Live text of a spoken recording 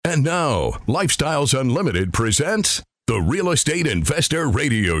And now, Lifestyles Unlimited presents the Real Estate Investor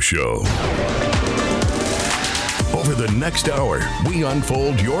Radio Show. Over the next hour, we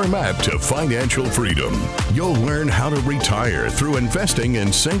unfold your map to financial freedom. You'll learn how to retire through investing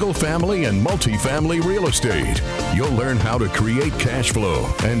in single-family and multifamily real estate. You'll learn how to create cash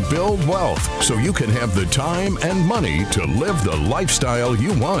flow and build wealth so you can have the time and money to live the lifestyle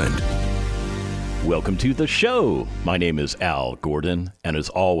you want. Welcome to the show. My name is Al Gordon, and as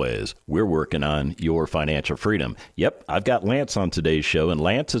always, we're working on your financial freedom. Yep, I've got Lance on today's show, and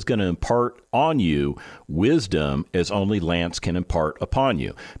Lance is going to impart on you wisdom as only Lance can impart upon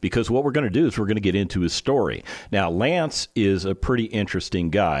you. Because what we're going to do is we're going to get into his story. Now, Lance is a pretty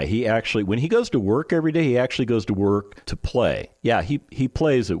interesting guy. He actually, when he goes to work every day, he actually goes to work to play. Yeah, he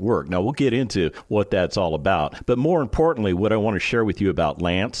plays at work. Now, we'll get into what that's all about. But more importantly, what I want to share with you about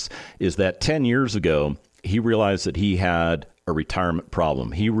Lance is that 10 years ago, he realized that he had a retirement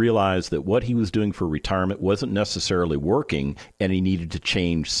problem. He realized that what he was doing for retirement wasn't necessarily working, and he needed to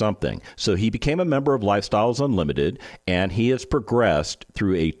change something. So he became a member of Lifestyles Unlimited, and he has progressed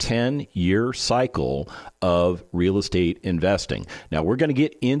through a 10-year cycle of real estate investing. Now, we're going to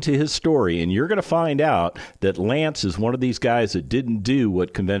get into his story, and you're going to find out that Lance is one of these guys that didn't do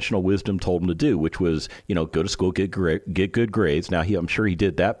what conventional wisdom told him to do, which was, go to school, get good grades. Now, I'm sure he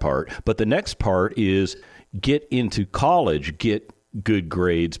did that part. But the next part is get into college, get good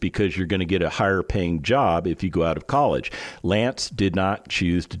grades, because you're going to get a higher paying job if you go out of college. Lance did not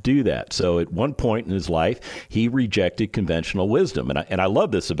choose to do that. So at one point in his life, he rejected conventional wisdom. And I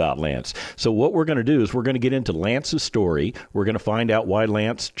love this about Lance. So what we're going to do is we're going to get into Lance's story. We're going to find out why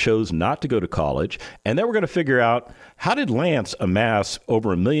Lance chose not to go to college. And then we're going to figure out, how did Lance amass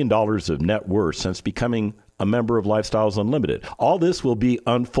over $1 million of net worth since becoming a member of Lifestyles Unlimited? All this will be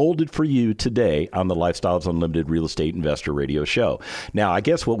unfolded for you today on the Lifestyles Unlimited Real Estate Investor Radio Show. Now, I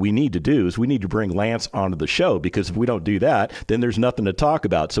guess what we need to do is we need to bring Lance onto the show, because if we don't do that, then there's nothing to talk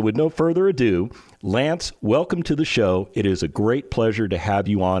about. So with no further ado, Lance, welcome to the show. It is a great pleasure to have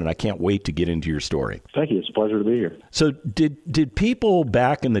you on, and I can't wait to get into your story. Thank you. It's a pleasure to be here. So did people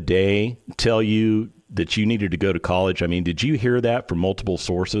back in the day tell you that you needed to go to college? I mean, did you hear that from multiple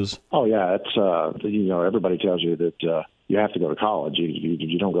sources? Oh, yeah. It's, everybody tells you that you have to go to college. If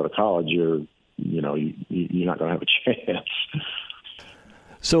you don't go to college, you're not going to have a chance.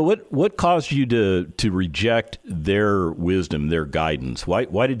 So what caused you to reject their wisdom, their guidance?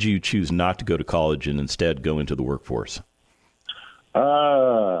 Why did you choose not to go to college and instead go into the workforce?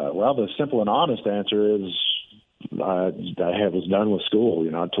 Well, the simple and honest answer is I was done with school.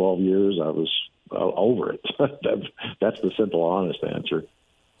 12 years, I was over it. That's the simple, honest answer.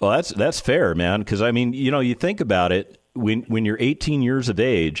 Well, that's fair, man. Because I mean, you think about it. When you're 18 years of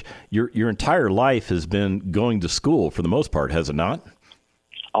age, your entire life has been going to school for the most part, has it not?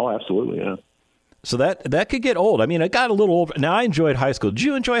 Oh, absolutely, yeah. So that could get old. I mean, it got a little old. Now, I enjoyed high school. Did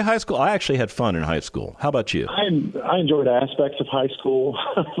you enjoy high school? I actually had fun in high school. How about you? I enjoyed aspects of high school.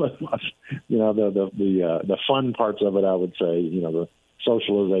 The fun parts of it, I would say. The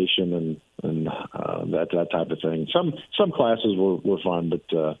socialization and that type of thing. Some classes were fun, but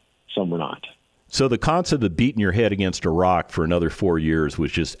some were not. So the concept of beating your head against a rock for another 4 years was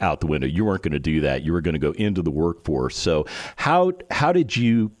just out the window. You weren't going to do that. You were going to go into the workforce. So how did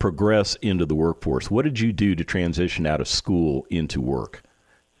you progress into the workforce? What did you do to transition out of school into work?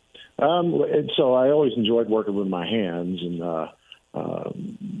 So I always enjoyed working with my hands, and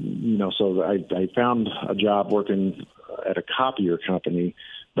so I found a job working at a copier company.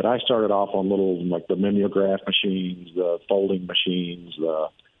 But I started off on little, like the mimeograph machines, the folding machines, the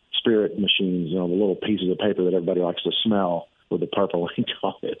spirit machines, the little pieces of paper that everybody likes to smell with the purple ink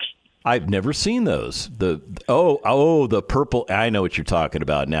on it. I've never seen those. The purple. I know what you're talking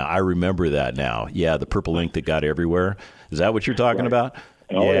about now. I remember that now. Yeah, the purple ink that got everywhere. Is that what you're talking about?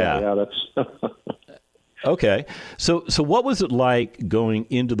 Oh, yeah, that's... Okay. So what was it like going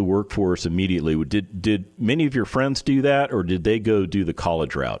into the workforce immediately? Did many of your friends do that, or did they go do the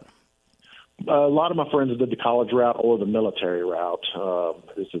college route? A lot of my friends did the college route or the military route.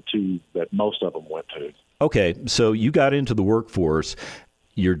 It's the two that most of them went to. Okay. So you got into the workforce.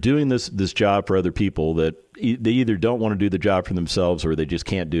 You're doing this job for other people that they either don't want to do the job for themselves or they just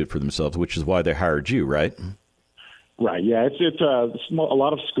can't do it for themselves, which is why they hired you, right? Right. Yeah. It's a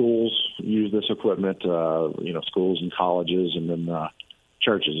lot of schools use this equipment. Schools and colleges, and then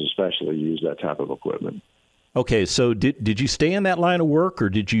churches especially use that type of equipment. Okay. So did you stay in that line of work, or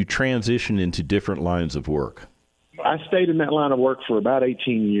did you transition into different lines of work? I stayed in that line of work for about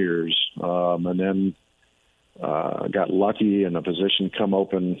 18 years, and then got lucky and a position come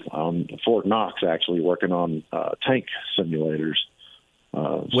open on Fort Knox, actually working on tank simulators.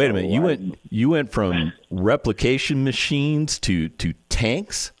 Wait a minute. You went from replication machines to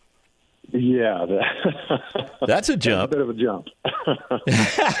tanks? Yeah, that's a jump. That's a bit of a jump.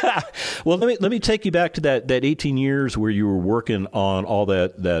 Well, let me take you back to that 18 years where you were working on all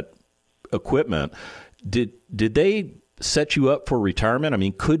that equipment. Did they set you up for retirement? I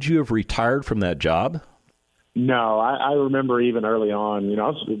mean, could you have retired from that job? No, I remember even early on.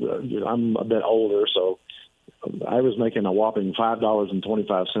 I'm a bit older, so I was making a whopping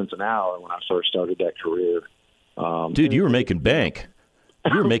 $5.25 an hour when I first started that career. Dude, you were making bank.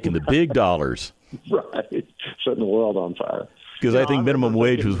 You were making the big dollars. Right. Setting the world on fire. Because I think minimum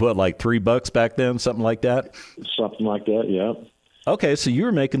wage was what, like $3 back then, something like that? Something like that, yeah. Okay, so you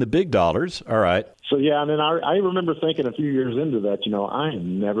were making the big dollars. All right. So, yeah, and then I remember thinking a few years into that, I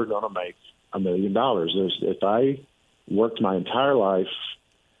am never going to make $1 million. If I worked my entire life,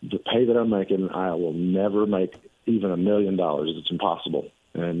 the pay that I'm making, I will never make even $1 million. It's impossible.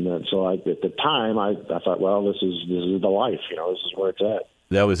 And so at the time, I thought, well, this is the life. This is where it's at.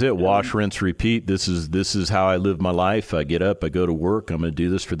 That was it. Wash, rinse, repeat. This is how I live my life. I get up, I go to work. I'm going to do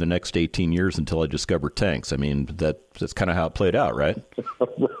this for the next 18 years until I discover tanks. I mean, that's kind of how it played out, right?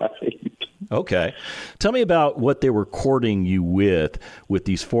 Right. Okay. Tell me about what they were courting you with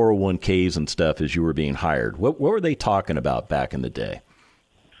these 401ks and stuff as you were being hired. What were they talking about back in the day?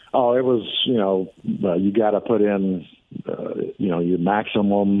 Oh, it was, you got to put in, your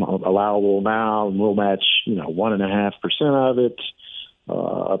maximum allowable now, and we'll match, 1.5% of it.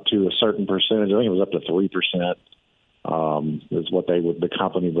 Up to a certain percentage. I think it was up to 3%. Is what the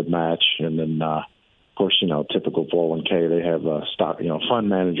company would match, and then of course typical 401k, they have a stock fund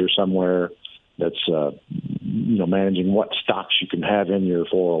manager somewhere that's managing what stocks you can have in your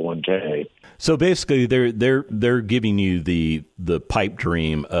 401k. So basically, they're giving you the pipe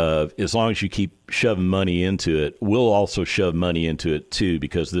dream of, as long as you keep shoving money into it, we'll also shove money into it too,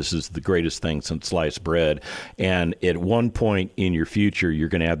 because this is the greatest thing since sliced bread. And at one point in your future, you're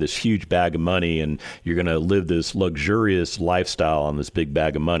going to have this huge bag of money, and you're going to live this luxurious lifestyle on this big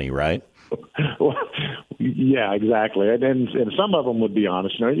bag of money, right? Well, yeah, exactly. And some of them would be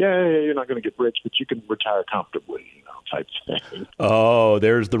honest. You're not going to get rich, but you can retire comfortably, type thing. Oh,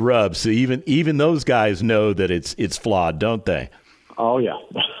 there's the rub. So even those guys know that it's flawed, don't they? Oh, yeah.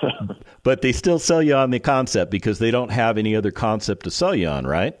 But they still sell you on the concept because they don't have any other concept to sell you on,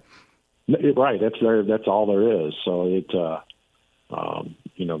 right? Right. That's all there is. So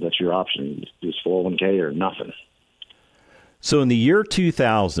that's your option. It's 401k or nothing. So in the year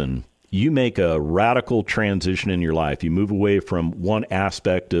 2000, you make a radical transition in your life. You move away from one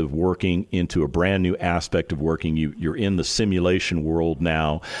aspect of working into a brand new aspect of working. You're in the simulation world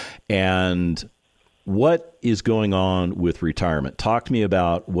now. And what is going on with retirement? Talk to me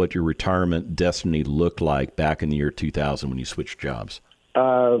about what your retirement destiny looked like back in the year 2000 when you switched jobs.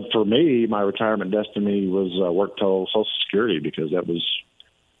 For me, my retirement destiny was work till Social Security, because that was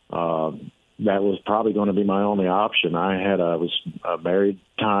probably going to be my only option. I was married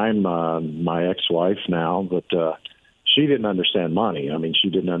time, my ex-wife now, but she didn't understand money. I mean, she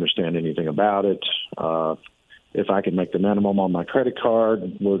didn't understand anything about it. If I could make the minimum on my credit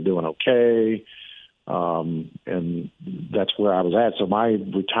card, we're doing okay. And that's where I was at. So my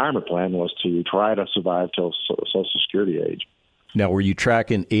retirement plan was to try to survive till Social Security age. Now, were you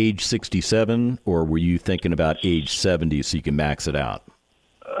tracking age 67, or were you thinking about age 70 so you can max it out?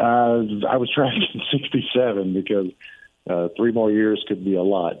 I was tracking 67 because 3 more years could be a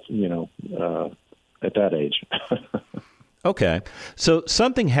lot, at that age. Okay. So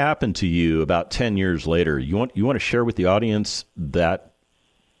something happened to you about 10 years later. You want to share with the audience that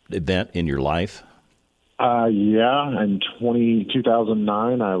event in your life? Yeah. In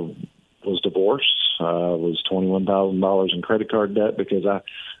 2009, I was divorced. I was $21,000 in credit card debt because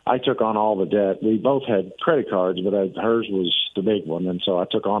I took on all the debt. We both had credit cards, but hers was the big one. And so I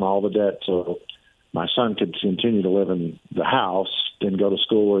took on all the debt so my son could continue to live in the house, didn't go to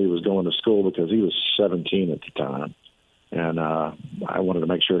school where he was going to school because he was 17 at the time. And I wanted to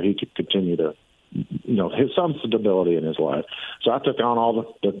make sure he could continue to, his some stability in his life. So I took on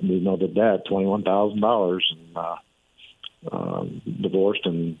all the debt, $21,000, and divorced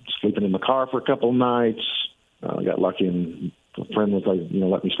and sleeping in the car for a couple of nights. I got lucky and a friend was like,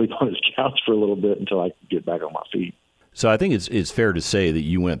 let me sleep on his couch for a little bit until I could get back on my feet. So I think it's fair to say that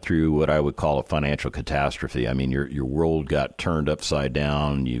you went through what I would call a financial catastrophe. I mean, your world got turned upside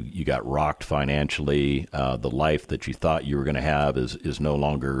down. You got rocked financially. The life that you thought you were going to have is no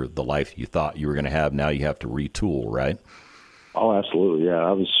longer the life you thought you were going to have. Now you have to retool, right? Oh, absolutely. Yeah,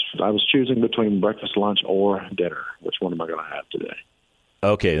 I was choosing between breakfast, lunch, or dinner. Which one am I going to have today?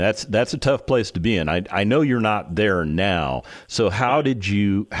 Okay, that's a tough place to be in. I know you're not there now. So how did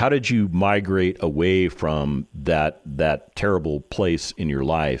you migrate away from that terrible place in your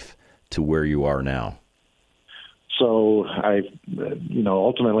life to where you are now? So I,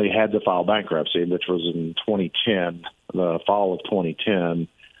 ultimately had to file bankruptcy, which was in 2010, the fall of 2010.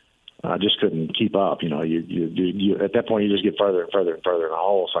 I just couldn't keep up. You at that point you just get further and further and further in the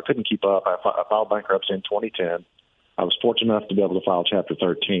hole. So I couldn't keep up. I filed bankruptcy in 2010. I was fortunate enough to be able to file Chapter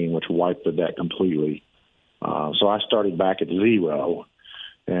 13, which wiped the debt completely. So I started back at zero.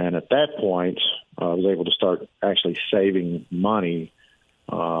 And at that point, I was able to start actually saving money.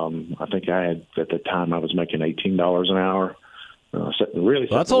 I think at the time, I was making $18 an hour.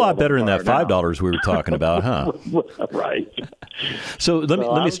 That's a lot better than that $5 we were talking about, huh? Right. So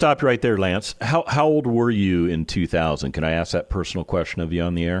let me stop you right there, Lance. How old were you in 2000? Can I ask that personal question of you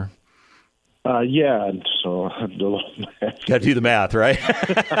on the air? Yeah, so got to do the math, right?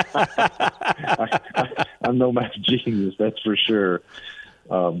 I'm no math genius, that's for sure.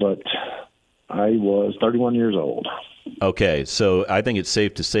 But I was 31 years old. Okay, so I think it's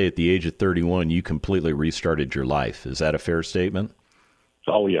safe to say at the age of 31, you completely restarted your life. Is that a fair statement?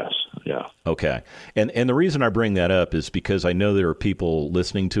 Oh, yes. Yeah. Okay. And the reason I bring that up is because I know there are people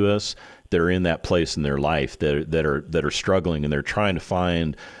listening to us that are in that place in their life that are struggling, and they're trying to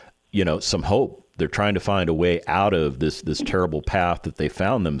find some hope. They're trying to find a way out of this terrible path that they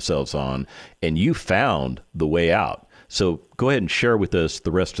found themselves on, and you found the way out. So go ahead and share with us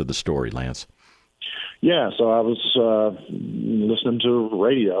the rest of the story, Lance. Yeah, so I was listening to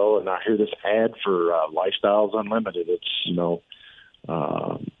radio, and I hear this ad for Lifestyles Unlimited. It's,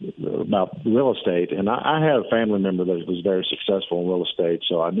 about real estate. And I had a family member that was very successful in real estate,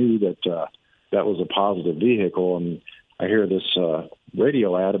 so I knew that that was a positive vehicle. And I hear this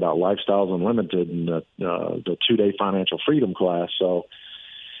radio ad about Lifestyles Unlimited and the 2-day financial freedom class. So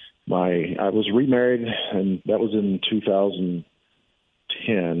I was remarried, and that was in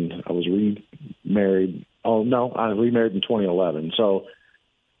 2010. I was remarried. Oh, no, I remarried in 2011. So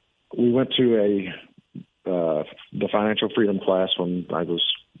we went to the financial freedom class when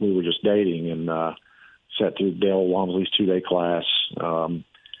we were just dating, and sat through Dale Walmsley's 2-day class.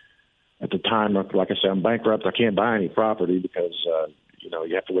 At the time, like I said, I'm bankrupt. I can't buy any property because,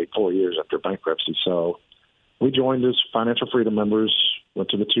 you have to wait 4 years after bankruptcy. So we joined as financial freedom members, went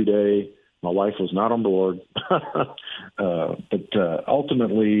to the 2-day. My wife was not on board. But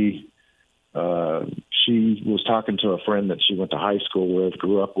ultimately, she was talking to a friend that she went to high school with,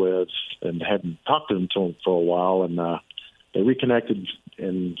 grew up with, and hadn't talked to him for a while. And they reconnected,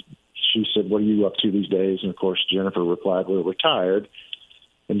 and she said, "What are you up to these days?" And, of course, Jennifer replied, "We're retired."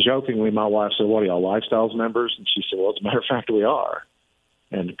 And jokingly, my wife said, "What are y'all, Lifestyles members?" And she said, "Well, as a matter of fact, we are."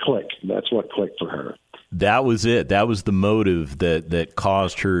 And click. That's what clicked for her. That was it. That was the motive that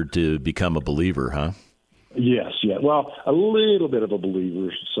caused her to become a believer, huh? Yes, yeah. Well, a little bit of a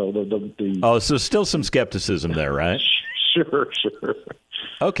believer. So so still some skepticism there, right? Sure.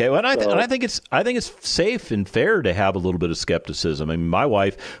 Okay, well, I think it's safe and fair to have a little bit of skepticism. I mean, my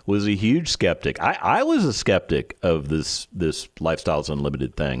wife was a huge skeptic. I was a skeptic of this Lifestyles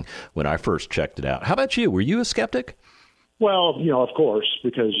Unlimited thing when I first checked it out. How about you? Were you a skeptic? Well, of course,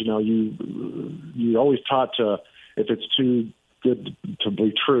 because you always taught to, if it's too good to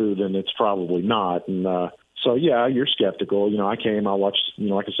be true, then it's probably not. And so, yeah, you're skeptical. I came, I watched,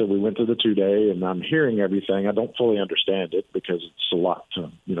 like I said, we went to the 2-day, and I'm hearing everything. I don't fully understand it because it's a lot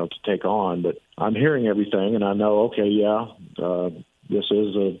to take on, but I'm hearing everything, and I know, okay, yeah, real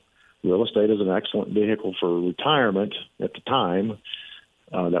estate is an excellent vehicle for retirement at the time.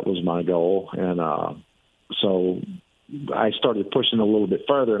 That was my goal. And so I started pushing a little bit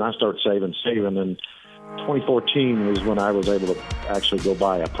further, and I started saving. And 2014 was when I was able to actually go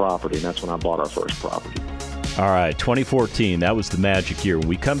buy a property, and that's when I bought our first property. All right, 2014, that was the magic year. When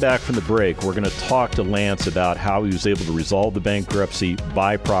we come back from the break, we're going to talk to Lance about how he was able to resolve the bankruptcy,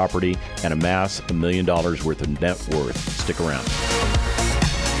 buy property, and amass $1 million worth of net worth. Stick around.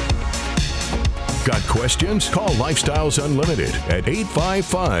 Got questions? Call Lifestyles Unlimited at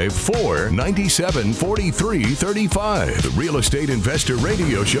 855-497-4335. The Real Estate Investor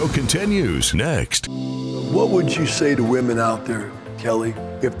Radio Show continues next. What would you say to women out there, Kelly,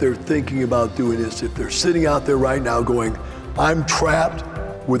 if they're thinking about doing this, if they're sitting out there right now going, I'm trapped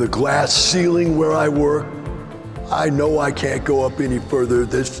with a glass ceiling where I work, I know I can't go up any further,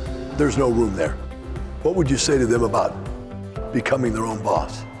 there's no room there. What would you say to them about becoming their own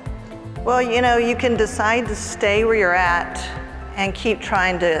boss? Well, you can decide to stay where you're at and keep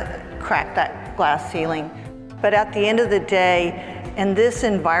trying to crack that glass ceiling. But at the end of the day, in this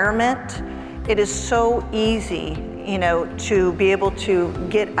environment, it is so easy. to be able to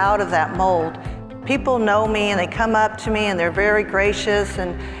get out of that mold. People know me and they come up to me and they're very gracious,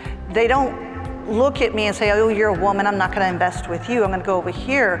 and they don't look at me and say, oh, you're a woman, I'm not going to invest with you, I'm going to go over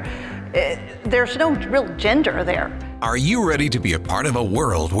here. There's no real gender there. Are you ready to be a part of a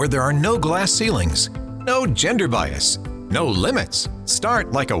world where there are no glass ceilings, no gender bias, no limits?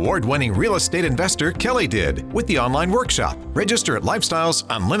 Start like award-winning real estate investor Kelly did with the online workshop. Register at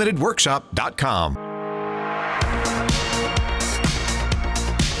lifestylesunlimitedworkshop.com.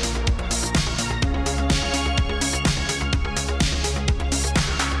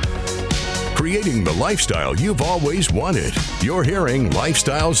 Creating the lifestyle you've always wanted. You're hearing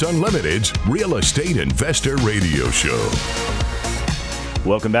Lifestyles Unlimited's Real Estate Investor Radio Show.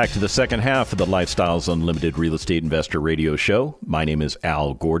 Welcome back to the second half of the Lifestyles Unlimited Real Estate Investor Radio Show. My name is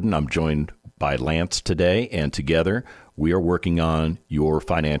Al Gordon. I'm joined by Lance today, and together we are working on your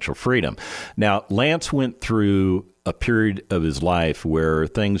financial freedom. Now, Lance went through a period of his life where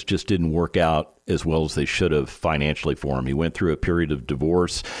things just didn't work out as well as they should have financially for him. He went through a period of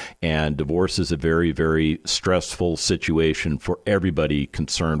divorce, and divorce is a very, very stressful situation for everybody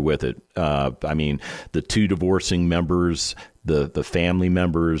concerned with it. The two divorcing members, the family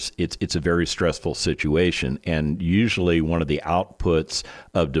members, it's a very stressful situation. And usually one of the outputs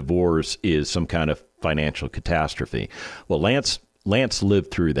of divorce is some kind of financial catastrophe. Well, Lance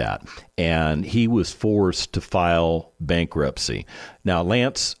lived through that, and he was forced to file bankruptcy. Now,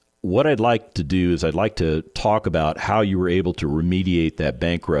 Lance, what I'd like to do is I'd like to talk about how you were able to remediate that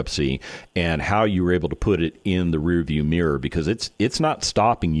bankruptcy and how you were able to put it in the rearview mirror, because it's not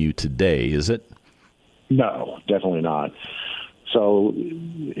stopping you today, is it? No, definitely not. So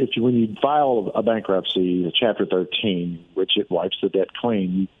when you file a bankruptcy, Chapter 13, which it wipes the debt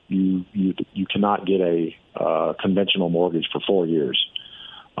clean, you cannot get a conventional mortgage for 4 years.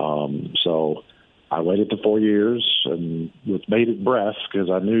 So I waited the 4 years and with bated breath, because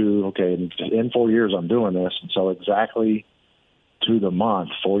I knew, okay, in 4 years I'm doing this. And so exactly to the month,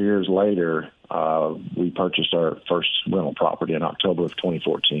 4 years later, we purchased our first rental property in October of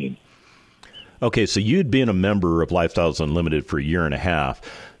 2014. Okay, so you'd been a member of Lifestyles Unlimited for a year and a half,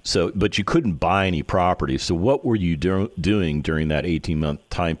 but you couldn't buy any property. So what were you doing during that 18-month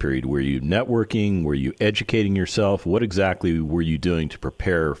time period? Were you networking? Were you educating yourself? What exactly were you doing to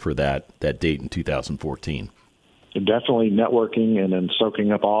prepare for that date in 2014? Definitely networking and then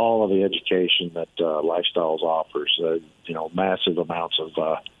soaking up all of the education that Lifestyles offers. Massive amounts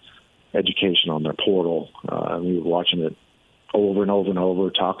of education on their portal. We were watching it over and over and over,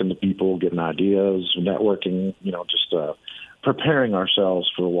 talking to people, getting ideas, networking, just preparing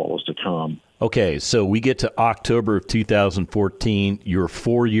ourselves for what was to come. Okay, so we get to October of 2014. You're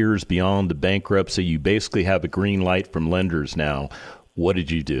 4 years beyond the bankruptcy. You basically have a green light from lenders now. What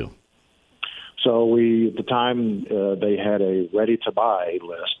did you do? So at the time, they had a ready-to-buy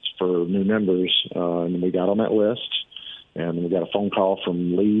list for new members, and we got on that list, and we got a phone call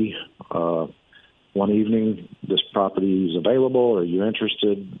from Lee one evening. This property is available. Are you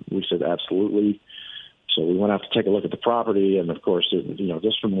interested? We said, absolutely. So we went out to take a look at the property, and of course,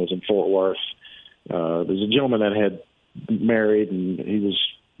 this one was in Fort Worth. There's a gentleman that had married, and he was,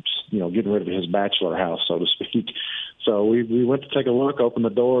 getting rid of his bachelor house, so to speak. So we went to take a look, opened the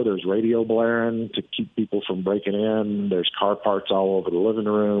door. There's radio blaring to keep people from breaking in. There's car parts all over the living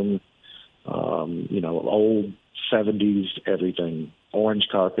room. Old 70s everything, orange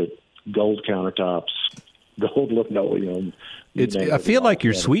carpet, gold countertops, gold look. I feel like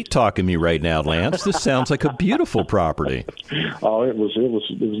you're sweet talking me right now, Lance. This sounds like a beautiful property. Oh, it was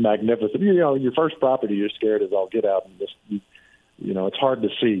magnificent. Your first property, you're scared as all get out, and just it's hard to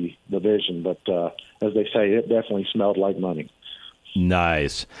see the vision. But as they say, it definitely smelled like money.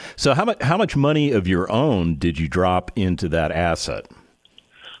 Nice. So how much money of your own did you drop into that asset?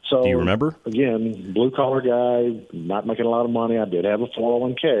 So, do you remember? Again, blue-collar guy, not making a lot of money. I did have a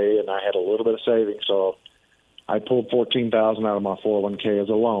 401k, and I had a little bit of savings. So I pulled $14,000 out of my 401k as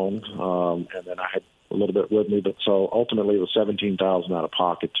a loan, and then I had a little bit with me. But so ultimately, it was $17,000 out of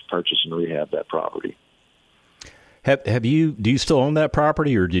pocket to purchase and rehab that property. Do you still own that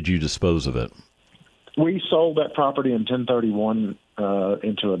property, or did you dispose of it? We sold that property in 1031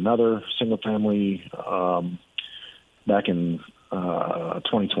 into another single-family back in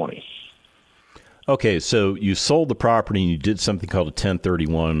 2020. Okay, so you sold the property and you did something called a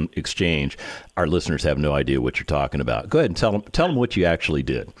 1031 exchange. Our listeners have no idea what you're talking about. Go ahead and tell them what you actually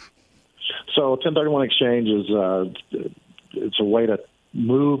did. So 1031 exchange is it's a way to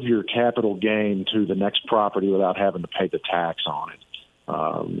move your capital gain to the next property without having to pay the tax on it.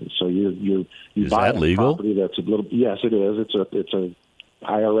 So you is buy that legal? Property that's a little. Yes, it is. It's a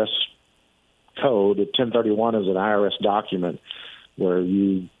IRS code. A 1031 is an IRS document where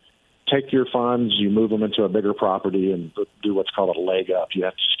you take your funds, you move them into a bigger property and do what's called a leg up. You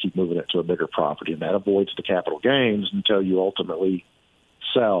have to just keep moving it to a bigger property, and that avoids the capital gains until you ultimately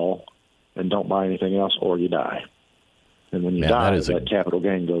sell and don't buy anything else or you die. And when you die, that capital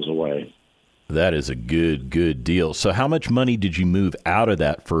gain goes away. That is a good deal. So how much money did you move out of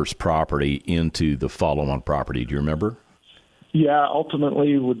that first property into the follow-on property? Do you remember? Yeah,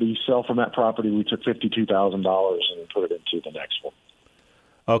 ultimately, with the sell from that property, we took $52,000 and put it into the next one.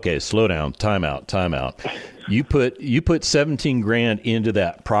 Okay, slow down. Time out. You put 17 grand into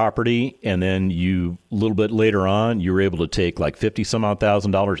that property, and then a little bit later on, you were able to take like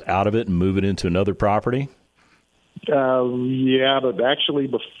 $50,000 out of it and move it into another property? Yeah, but actually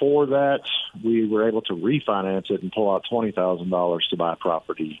before that, we were able to refinance it and pull out $20,000 to buy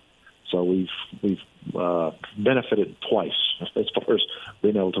property. So we've benefited twice as far as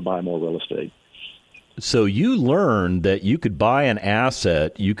being able to buy more real estate. So you learned that you could buy an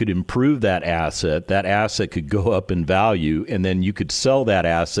asset, you could improve that asset could go up in value, and then you could sell that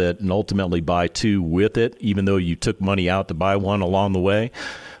asset and ultimately buy two with it, even though you took money out to buy one along the way.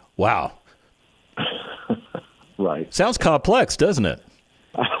 Wow. Right. Sounds complex, doesn't it?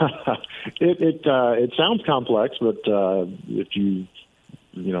 It sounds complex, but if you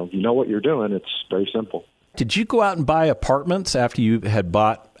know what you're doing, it's very simple. Did you go out and buy apartments after you had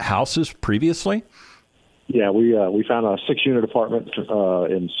bought houses previously? Yeah, we found a 6-unit apartment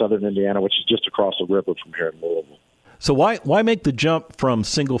in southern Indiana, which is just across the river from here in Louisville. So why make the jump from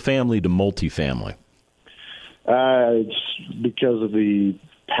single family to multifamily? It's because of the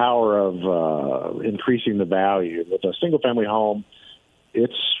power of increasing the value. With a single family home,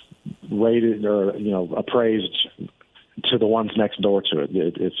 it's rated or appraised to the ones next door to it.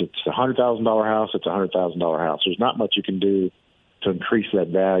 It's a $100,000 house. It's a $100,000 house. There's not much you can do to increase that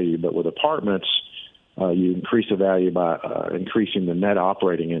value. But with apartments, you increase the value by increasing the net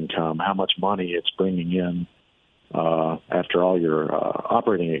operating income, how much money it's bringing in after all your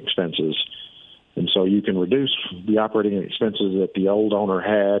operating expenses. And so you can reduce the operating expenses that the old owner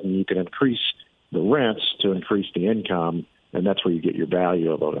had, and you can increase the rents to increase the income, and that's where you get your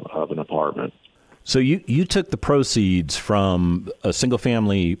value of an apartment. So you took the proceeds from a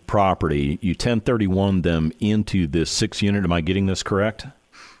single-family property, you 1031 them into this 6-unit. Am I getting this correct?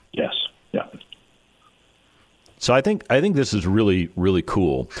 Yes. Yeah. So I think this is really, really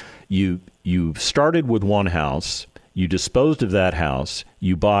cool. You started with one house. You disposed of that house.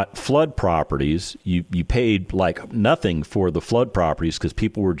 You bought flood properties. You paid like nothing for the flood properties because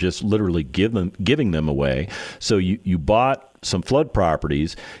people were just literally giving them away. So you bought some flood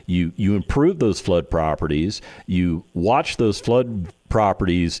properties. You improved those flood properties. You watched those flood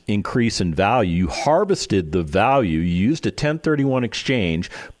properties increase in value. You harvested the value. You used a 1031 exchange,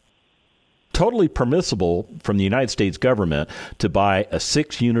 totally permissible from the United States government, to buy a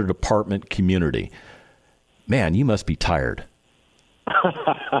 6-unit apartment community. Man, you must be tired.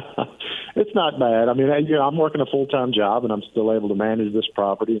 It's not bad. I mean, I'm working a full-time job, and I'm still able to manage this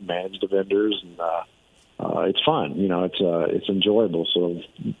property and manage the vendors, and it's fun. It's enjoyable. So,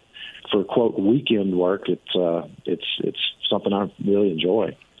 for quote weekend work, it's something I really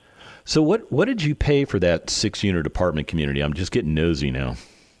enjoy. So, what did you pay for that 6-unit apartment community? I'm just getting nosy now.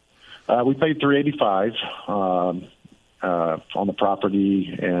 We paid $385 on the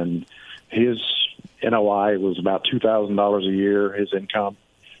property, and his NOI was about $2,000 a year, his income.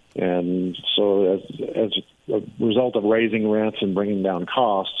 And so as a result of raising rents and bringing down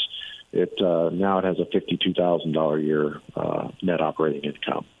costs, now it has a $52,000 a year net operating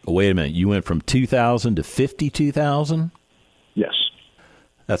income. Wait a minute. You went from $2,000 to $52,000? Yes.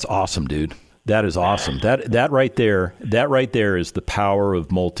 That's awesome, dude. That is awesome. That right there is the power of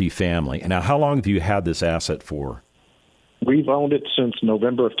multifamily. Now, how long have you had this asset for? We've owned it since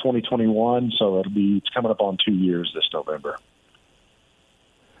November of 2021, so it's coming up on 2 years this November.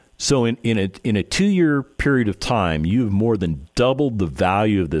 So in a 2-year period of time, you've more than doubled the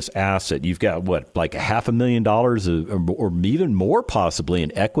value of this asset. You've got what, like $500,000 or even more possibly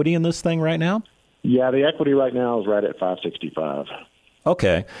in equity in this thing right now? Yeah, the equity right now is right at $565.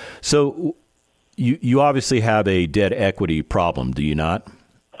 Okay. So you obviously have a debt equity problem, do you not?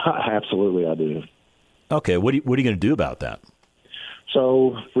 Absolutely, I do. Okay. What are you going to do about that?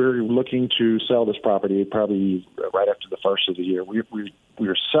 So we're looking to sell this property probably right after the first of the year.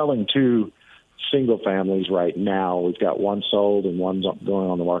 We're selling 2 single families right now. We've got one sold and one's going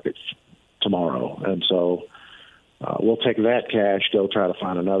on the market tomorrow. And so we'll take that cash, go try to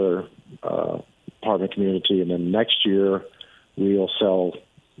find another apartment community, and then next year we'll sell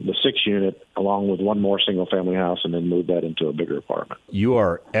the 6-unit along with one more single-family house, and then move that into a bigger apartment. You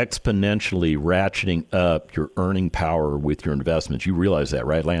are exponentially ratcheting up your earning power with your investments. You realize that,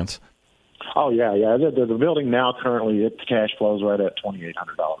 right, Lance? Oh, yeah. The building now currently, its cash flows right at $2,800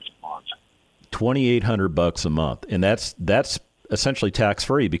 a month. $2,800 a month, and that's essentially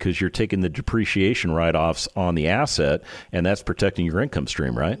tax-free because you're taking the depreciation write-offs on the asset, and that's protecting your income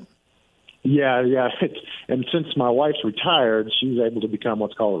stream, right? Yeah. And since my wife's retired, she's able to become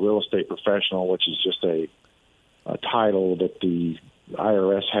what's called a real estate professional, which is just a title that the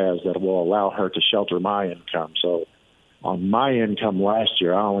IRS has that will allow her to shelter my income. So on my income last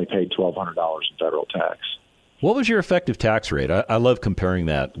year, I only paid $1,200 in federal tax. What was your effective tax rate? I love comparing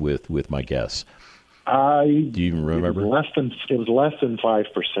that with my guests. Do you even remember? It was less than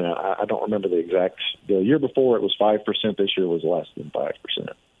 5%. I don't remember the exact. The year before it was 5%. This year was less than 5%.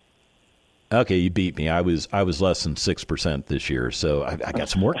 Okay, you beat me. I was less than 6% this year, so I got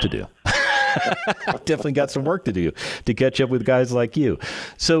some work to do. I definitely got some work to do to catch up with guys like you.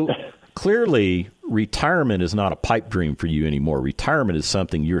 So clearly, retirement is not a pipe dream for you anymore. Retirement is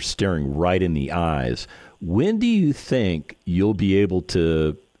something you're staring right in the eyes. When do you think you'll be able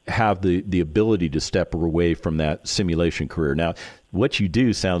to have the ability to step away from that simulation career? Now, what you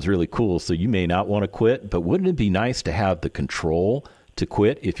do sounds really cool, so you may not want to quit, but wouldn't it be nice to have the control to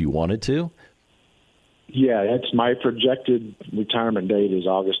quit if you wanted to? Yeah, it's my projected retirement date is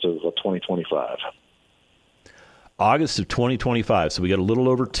August of 2025. August of 2025. So we got a little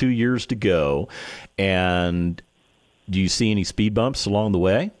over 2 years to go. And do you see any speed bumps along the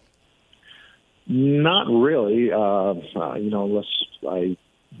way? Not really. Unless I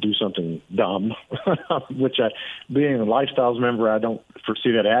do something dumb, which being a Lifestyles member, I don't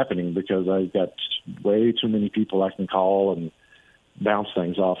foresee that happening because I've got way too many people I can call and bounce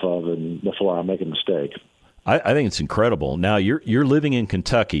things off of and before I make a mistake. I think it's incredible. Now you're living in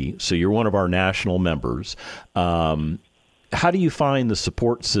Kentucky, so you're one of our national members. How do you find the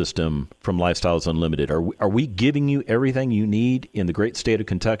support system from Lifestyles Unlimited? Are we giving you everything you need in the great state of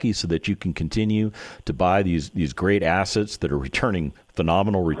Kentucky so that you can continue to buy these great assets that are returning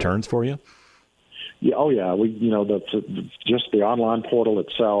phenomenal returns for you? Yeah, oh yeah. We just the online portal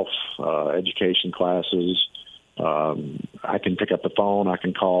itself, education classes. I can pick up the phone. I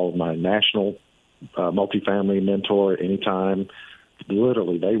can call my national multifamily mentor at any time.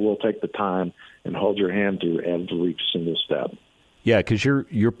 Literally, they will take the time and hold your hand through every single step. Yeah, because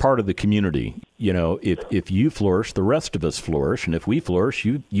you're part of the community. You know, if you flourish, the rest of us flourish, and if we flourish,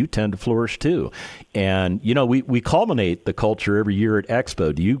 you tend to flourish too. And you know, we culminate the culture every year at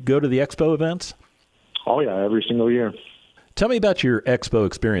Expo. Do you go to the Expo events? Oh yeah, every single year. Tell me about your Expo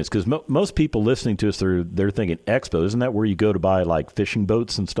experience, because most people listening to us, they're thinking Expo. Isn't that where you go to buy like fishing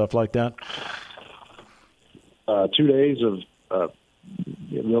boats and stuff like that? 2 days of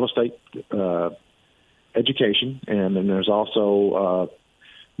real estate education, and then there's also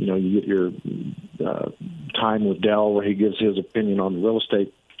you get your time with Dell where he gives his opinion on real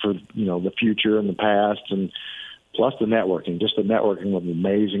estate for the future and the past, and plus the networking, just the networking with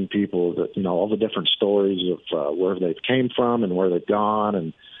amazing people that all the different stories of where they came from and where they've gone,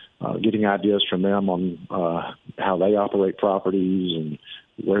 and getting ideas from them on how they operate properties and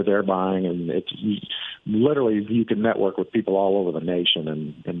where they're buying. And it's literally, you can network with people all over the nation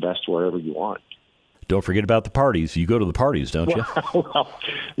and invest wherever you want. Don't forget about the parties. You go to the parties, don't you? Well,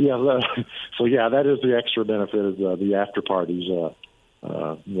 yeah. So yeah, that is the extra benefit of the after parties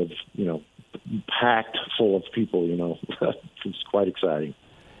with packed full of people. It's quite exciting.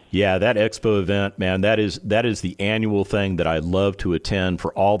 Yeah, that Expo event, man, that is the annual thing that I love to attend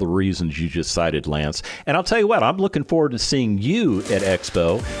for all the reasons you just cited, Lance. And I'll tell you what, I'm looking forward to seeing you at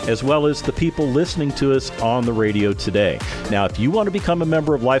Expo, as well as the people listening to us on the radio today. Now, if you want to become a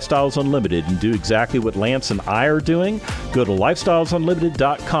member of Lifestyles Unlimited and do exactly what Lance and I are doing, go to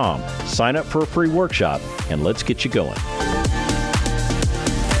lifestylesunlimited.com, sign up for a free workshop, and let's get you going.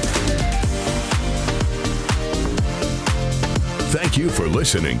 Thank you for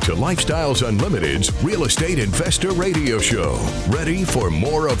listening to Lifestyles Unlimited's Real Estate Investor Radio Show. Ready for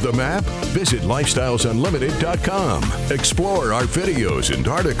more of the map? Visit lifestylesunlimited.com. Explore our videos and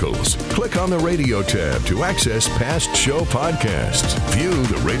articles. Click on the radio tab to access past show podcasts. View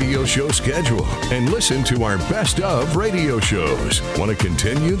the radio show schedule and listen to our best of radio shows. Want to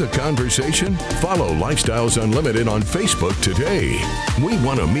continue the conversation? Follow Lifestyles Unlimited on Facebook today. We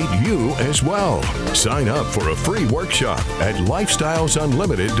want to meet you as well. Sign up for a free workshop at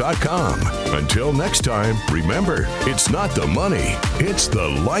lifestylesunlimited.com. Until next time, remember, it's not the money, it's the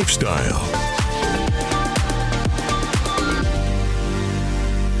lifestyle.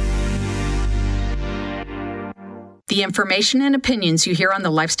 The information and opinions you hear on the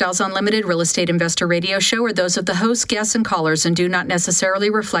Lifestyles Unlimited Real Estate Investor Radio Show are those of the hosts, guests, and callers and do not necessarily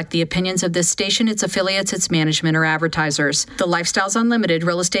reflect the opinions of this station, its affiliates, its management, or advertisers. The Lifestyles Unlimited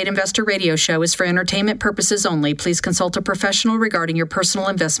Real Estate Investor Radio Show is for entertainment purposes only. Please consult a professional regarding your personal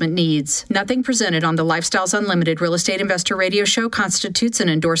investment needs. Nothing presented on the Lifestyles Unlimited Real Estate Investor Radio Show constitutes an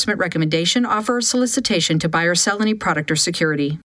endorsement, recommendation, offer, or solicitation to buy or sell any product or security.